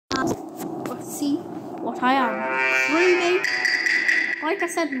see what I am. Crewmate. Like I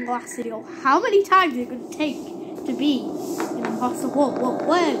said in the last video, how many times is it going to take to be an imposter? Whoa,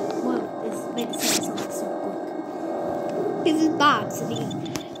 this made it sound so quick. This is bad to the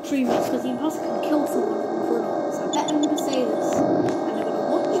crewmates because the imposter can kill someone in front of us. I bet I'm going to say this, and they're going to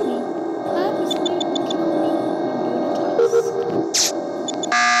watch me purposely kill me and do it.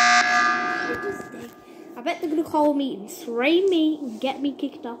 I bet they're going to call me and spray me and get me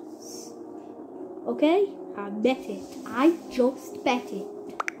kicked off. Okay? I bet it. I just bet it.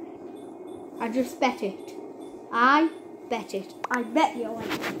 I just bet it. I bet it. I bet you like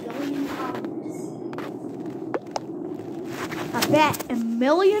 £1 million. I bet £1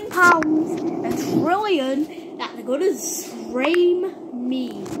 million, a trillion, that they're gonna stream me.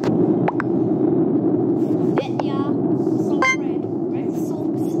 I bet ya. So red. Red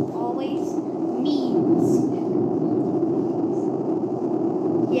socks always memes.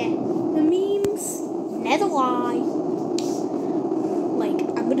 Yeah, the memes never lie. Like,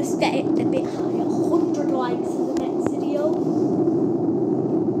 I'm gonna set it a bit higher. 100 likes in the next video.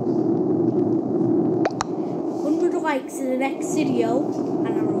 100 likes in the next video, and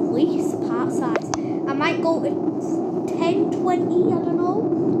I release part size. I might go to 10, 20, I don't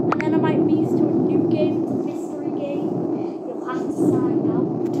know, and then I might move to a new game, it's a mystery game. You'll have to sign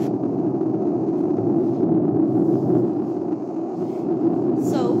out.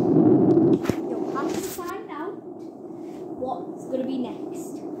 So, you'll have to sign out what's going to be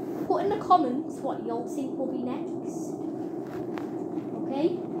next. Put in the comments what y'all think will be next.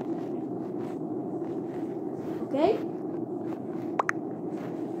 Okay? Okay?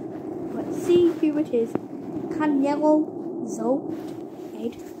 Let's see who it is. Can yellow vote?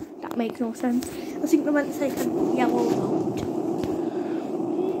 That makes no sense. I think they meant to say can yellow vote.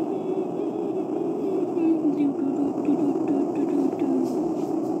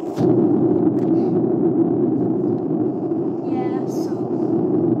 Yeah, so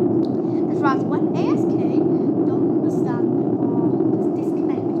that's right. When ASK don't understand or is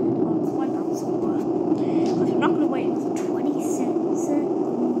disconnected or it's went out somewhere, because I'm not going to wait until 20 seconds.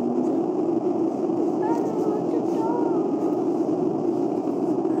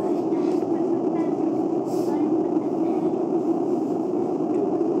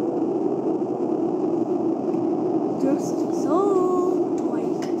 Just so,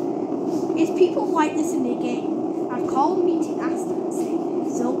 like, if people like this in the game, I'd call a meeting, ask them and say,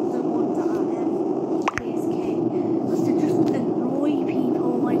 so the ones that are ASK, because they just annoy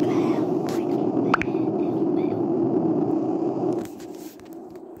people like hell,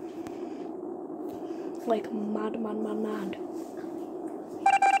 like mad.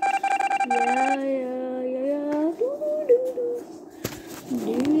 Yeah.